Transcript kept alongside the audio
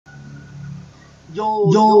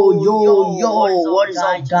What is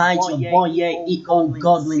up, guys? Your boy here, Econ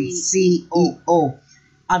Godwin, CEO.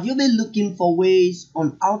 Have you been looking for ways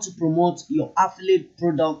on how to promote your affiliate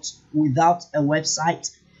product without a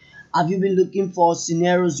website? Have you been looking for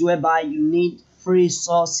scenarios whereby you need free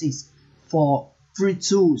sources for free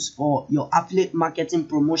tools for your affiliate marketing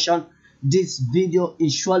promotion? This video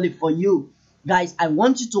is surely for you. Guys, I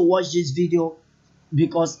want you to watch this video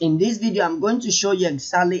because in this video I'm going to show you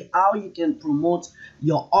exactly how you can promote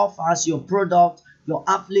your offers, your product, your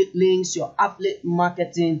affiliate links, your affiliate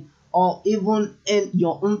marketing, or even in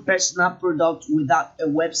your own personal product without a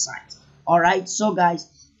website. All right, so guys,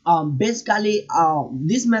 basically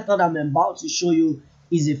this method I'm about to show you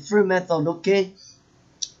is a free method, okay?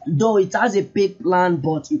 Though it has a paid plan,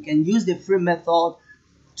 but you can use the free method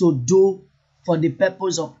to do for the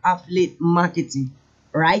purpose of affiliate marketing,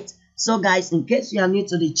 right? So guys, in case you are new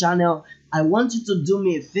to the channel, I want you to do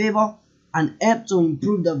me a favor and help to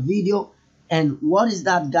improve the video. And what is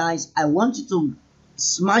that, guys? I want you to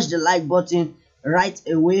smash the like button right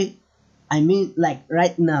away. I mean, like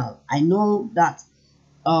right now. I know that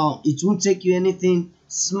it won't take you anything.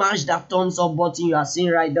 Smash that thumbs up button you are seeing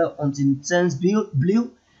right there until it turns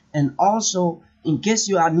blue. And also, in case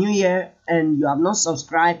you are new here and you have not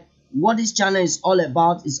subscribed, what this channel is all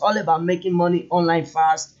about is all about making money online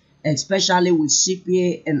fast, especially with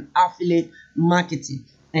CPA and affiliate marketing.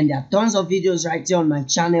 And there are tons of videos right here on my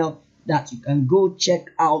channel that you can go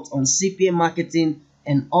check out on CPA marketing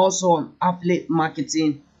and also on affiliate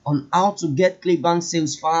marketing, on how to get ClickBank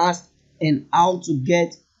sales fast and how to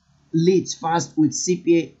get leads fast with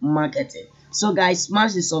CPA marketing. So guys,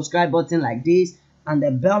 smash the subscribe button like this and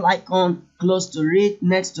the bell icon close to it,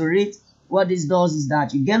 next to it. What this does is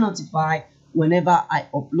that you get notified whenever I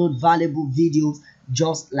upload valuable videos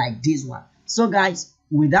just like this one. So guys,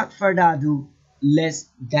 without further ado, let's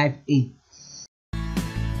dive in.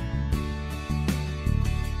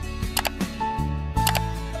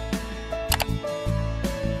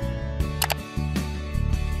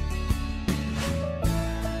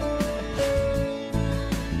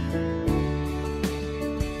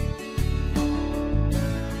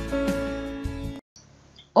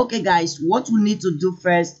 Okay guys, what we need to do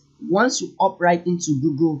first, once you hop right into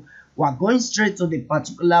Google, we're going straight to the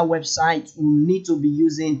particular website we need to be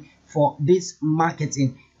using for this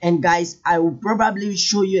marketing. And guys, I will probably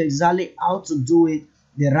show you exactly how to do it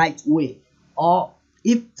the right way, or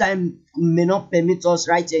if time may not permit us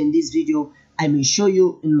right here in this video, I may show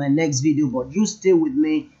you in my next video. But you stay with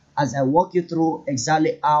me as I walk you through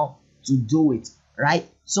exactly how to do it, right?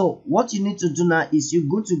 So what you need to do now is you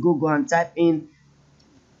go to Google and type in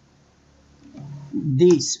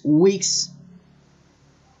this Wix.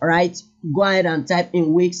 Right, go ahead and type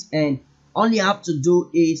in Wix, and all you have to do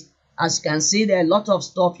is, as you can see, there are a lot of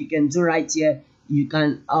stuff you can do right here. You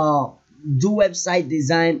can do website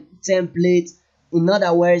design template. In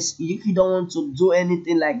other words, if you don't want to do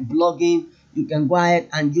anything like blogging, you can go ahead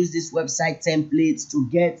and use this website templates to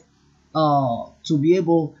get to be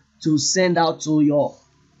able to send out to your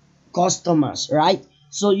customers, right?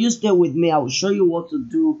 So you stay with me, I will show you what to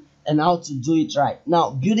do and how to do it right. Now,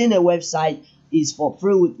 building a website is for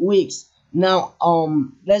free with Wix. Now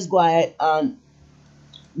let's go ahead and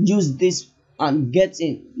use this and get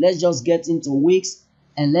in. Let's just get into Wix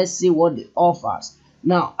and let's see what it offers.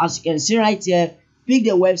 Now, as you can see right here, pick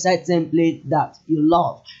the website template that you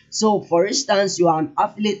love. So for instance, you are an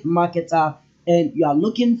affiliate marketer and you are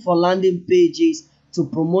looking for landing pages to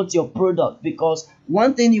promote your product, because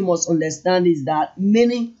one thing you must understand is that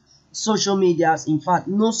many social medias, in fact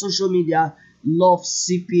no social media, love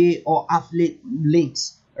CPA or affiliate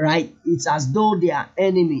links, right? It's as though they are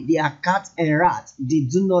enemy, they are cat and rat, they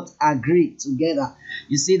do not agree together.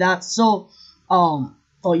 You see that? So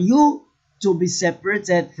for you to be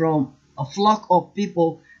separated from a flock of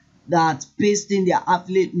people that pasting their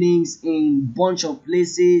affiliate links in bunch of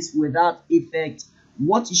places without effect,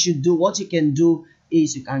 what you should do, what you can do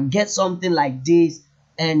is you can get something like this,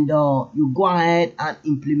 and you go ahead and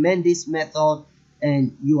implement this method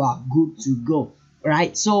and you are good to go,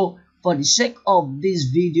 right? So for the sake of this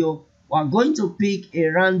video, we're going to pick a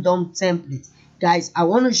random template. Guys, I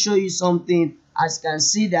want to show you something. As you can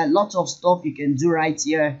see, there are lots of stuff you can do right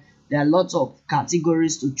here. There are lots of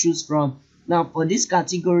categories to choose from. Now for this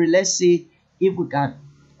category, let's see if we can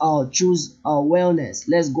choose wellness.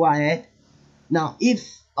 Let's go ahead. Now if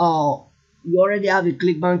you already have a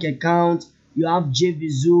ClickBank account, you have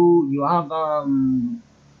JVZoo, you have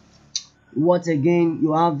what again,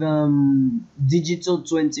 you have Digital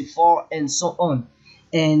 24 and so on.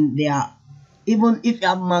 And they are, even if you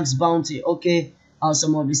have Max Bounty, okay,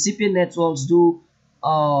 some of the CPA networks do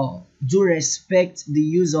do respect the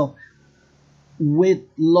use of weight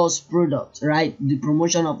loss product, right? The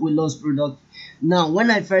promotion of weight loss product. Now when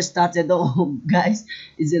I first started, oh guys,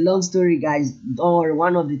 it's a long story, guys, don't worry,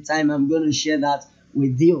 one of the time I'm going to share that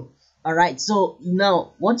with you. All right, so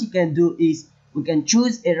now what you can do is we can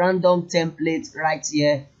choose a random template right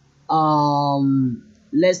here.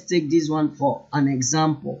 Let's take this one for an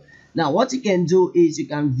example. Now what you can do is you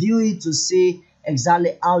can view it to see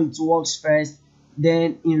exactly how it works first,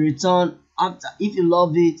 then in return, after, if you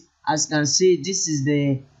love it, as you can see, this is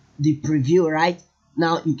the preview. Right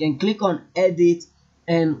now you can click on edit,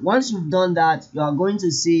 and once you've done that, you are going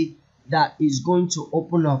to see that it's going to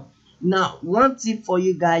open up. Now one tip for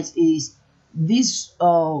you guys is this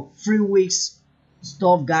 3 weeks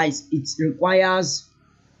stuff, guys, it requires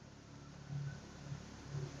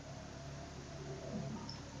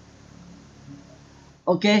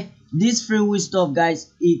okay, this free will stuff,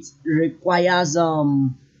 guys, it requires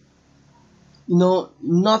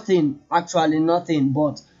nothing, actually nothing,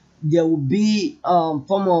 but there will be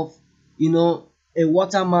form of a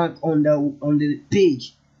watermark on the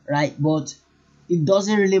page, right? But it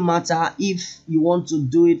doesn't really matter if you want to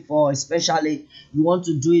do it for, especially you want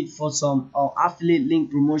to do it for some affiliate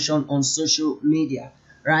link promotion on social media,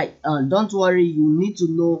 right? Don't worry, you need to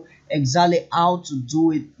know exactly how to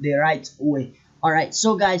do it the right way. All right,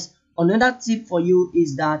 so guys, another tip for you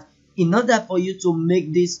is that in order for you to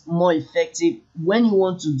make this more effective, when you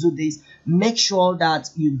want to do this, make sure that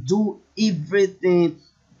you do everything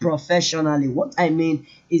professionally. What I mean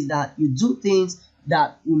is that you do things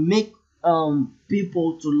that will make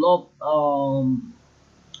people to love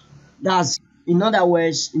that's, in other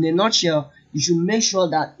words, in a nutshell, you should make sure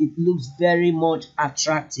that it looks very much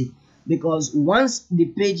attractive, because once the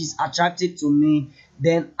page is attractive to me,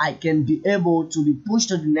 then I can be able to be pushed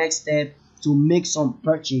to the next step to make some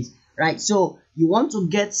purchase, right? So you want to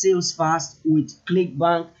get sales fast with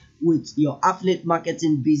ClickBank, with your affiliate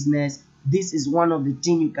marketing business. This is one of the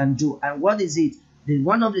things you can do. And what is it?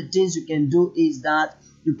 One of the things you can do is that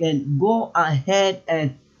you can go ahead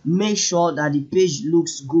and make sure that the page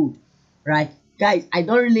looks good, right? Guys, I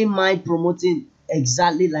don't really mind promoting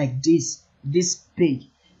exactly like this page,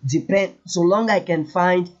 depend, so long I can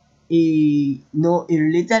find a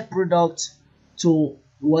related product to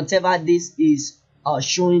whatever this is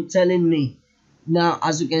showing, telling me. Now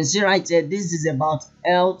as you can see right here, this is about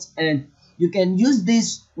health, and you can use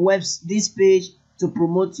this page to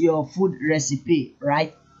promote your food recipe,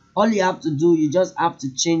 right? All you have to do, you just have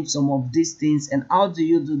to change some of these things. And how do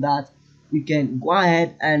you do that? You can go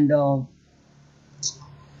ahead and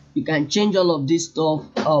you can change all of this stuff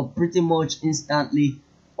pretty much instantly.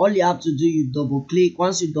 All you have to do, you double click.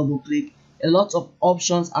 Once you double click, a lot of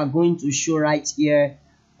options are going to show right here,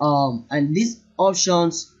 and these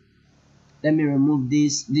options, let me remove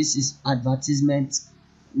this is advertisement.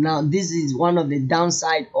 Now this is one of the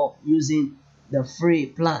downside of using the free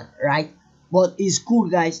plan, right? But it's cool,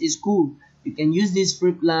 guys, it's cool. You can use this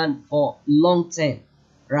free plan for long term,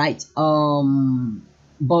 right?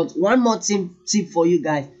 But one more tip for you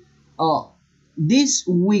guys, these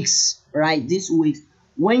weeks, right, this week,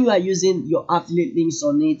 when you are using your affiliate links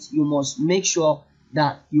on it, you must make sure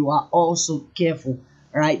that you are also careful,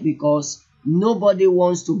 right? Because nobody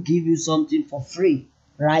wants to give you something for free,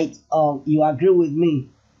 right? You agree with me?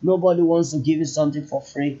 Nobody wants to give you something for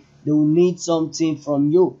free. They will need something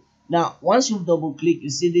from you. Now once you double click, you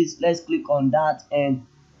see this, let's click on that and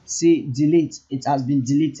see delete. It has been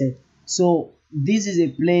deleted. So this is a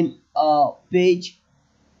plain page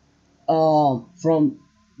from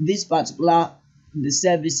this particular the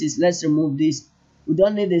services. Let's remove this. We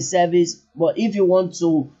don't need the service, but if you want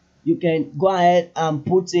to, you can go ahead and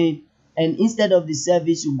put in, and instead of the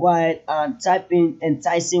service, you go ahead and type in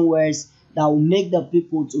enticing words that will make the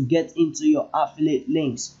people to get into your affiliate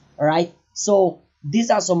links. All right, so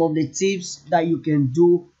these are some of the tips that you can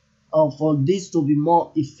do for this to be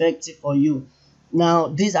more effective for you. Now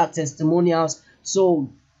these are testimonials. So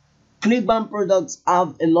ClickBank products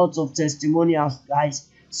have a lot of testimonials, guys.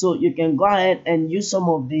 So you can go ahead and use some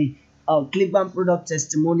of the ClickBank product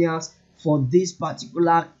testimonials for this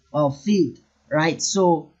particular field, right?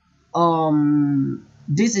 So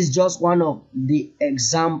this is just one of the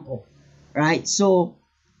example, right? So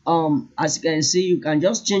as you can see, you can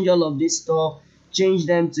just change all of this stuff, change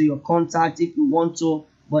them to your contact if you want to,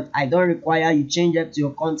 but I don't require you change them to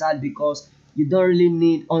your contact because you don't really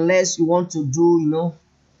need, unless you want to do,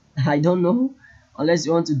 I don't know, unless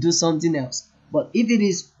you want to do something else. But if it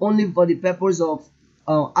is only for the purpose of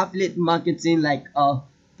affiliate marketing, like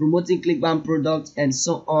promoting ClickBank products and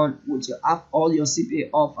so on, with your all your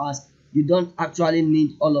CPA offers, you don't actually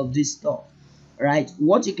need all of this stuff, right?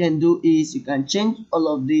 What you can do is you can change all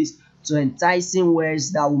of this to enticing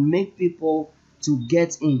words that will make people to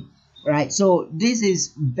get in, right? So this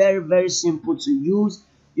is very simple to use.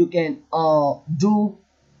 You can do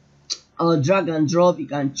drag and drop. You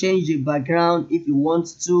can change the background if you want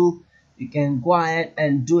to. You can go ahead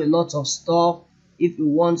and do a lot of stuff if you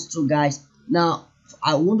want to, guys. Now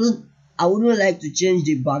I wouldn't like to change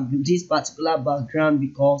this particular background,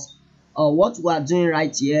 because what we are doing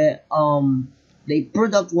right here, the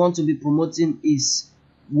product we want to be promoting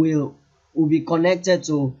will be connected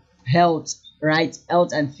to health, right?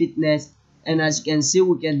 Health and fitness. And as you can see,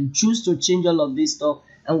 we can choose to change all of this stuff,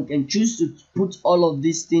 and we can choose to put all of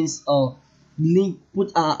these things,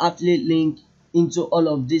 put our affiliate link into all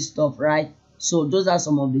of this stuff, right? So those are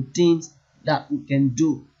some of the things that we can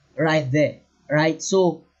do right there, right?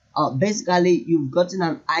 So basically you've gotten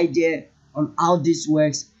an idea on how this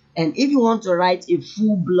works. And if you want to write a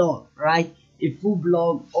full blog, right, a full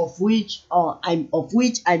blog of which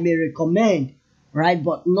I may recommend, right,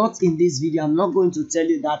 but not in this video. I'm not going to tell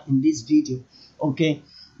you that in this video. Okay,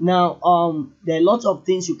 now there are lots of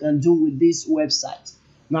things you can do with this website.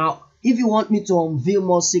 Now if you want me to unveil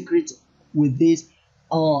more secrets with this,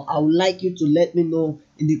 I would like you to let me know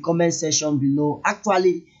in the comment section below.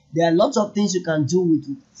 Actually, there are lots of things you can do with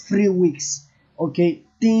free weeks. Okay,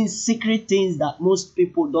 secret things that most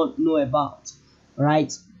people don't know about,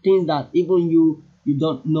 right? Things that even you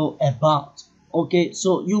don't know about. Okay,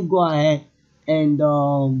 so you go ahead and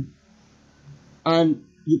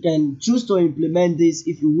you can choose to implement this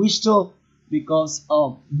if you wish to, because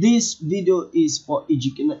this video is for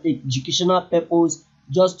educational purpose,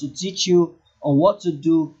 just to teach you on what to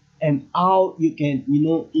do and how you can,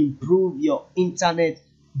 improve your internet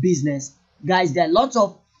business. Guys, there are lots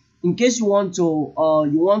of, in case you want to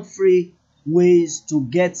you want free ways to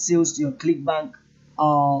get sales to your ClickBank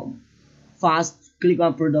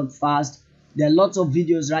ClickBank product fast, there are lots of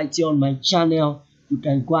videos right here on my channel. You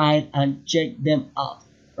can go ahead and check them out,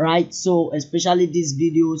 right? So especially these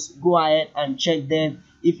videos, go ahead and check them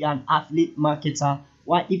if you're an affiliate marketer.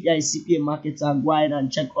 Why, if you're a CPA marketer, go ahead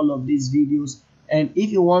and check all of these videos. And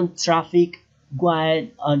if you want traffic, go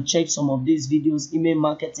ahead and check some of these videos, email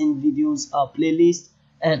marketing videos, playlist,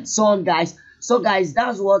 and so on, guys. So guys,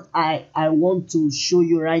 that's what I want to show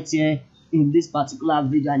you right here in this particular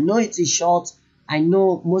video. I know it is short. I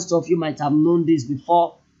know most of you might have known this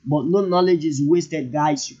before, but no knowledge is wasted,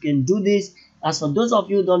 guys. You can do this. As for those of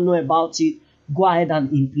you who don't know about it, go ahead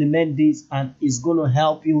and implement this, and it's going to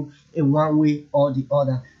help you in one way or the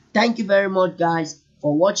other. Thank you very much, guys,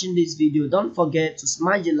 for watching this video. Don't forget to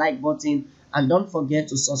smash the like button, and don't forget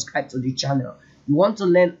to subscribe to the channel. You want to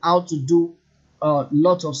learn how to do a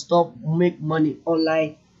lot of stuff, make money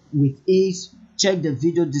online with ease, check the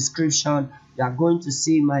video description. You are going to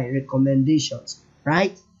see my recommendations,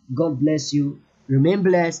 right? God bless you. Remain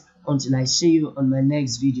blessed until I see you on my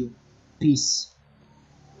next video. Peace.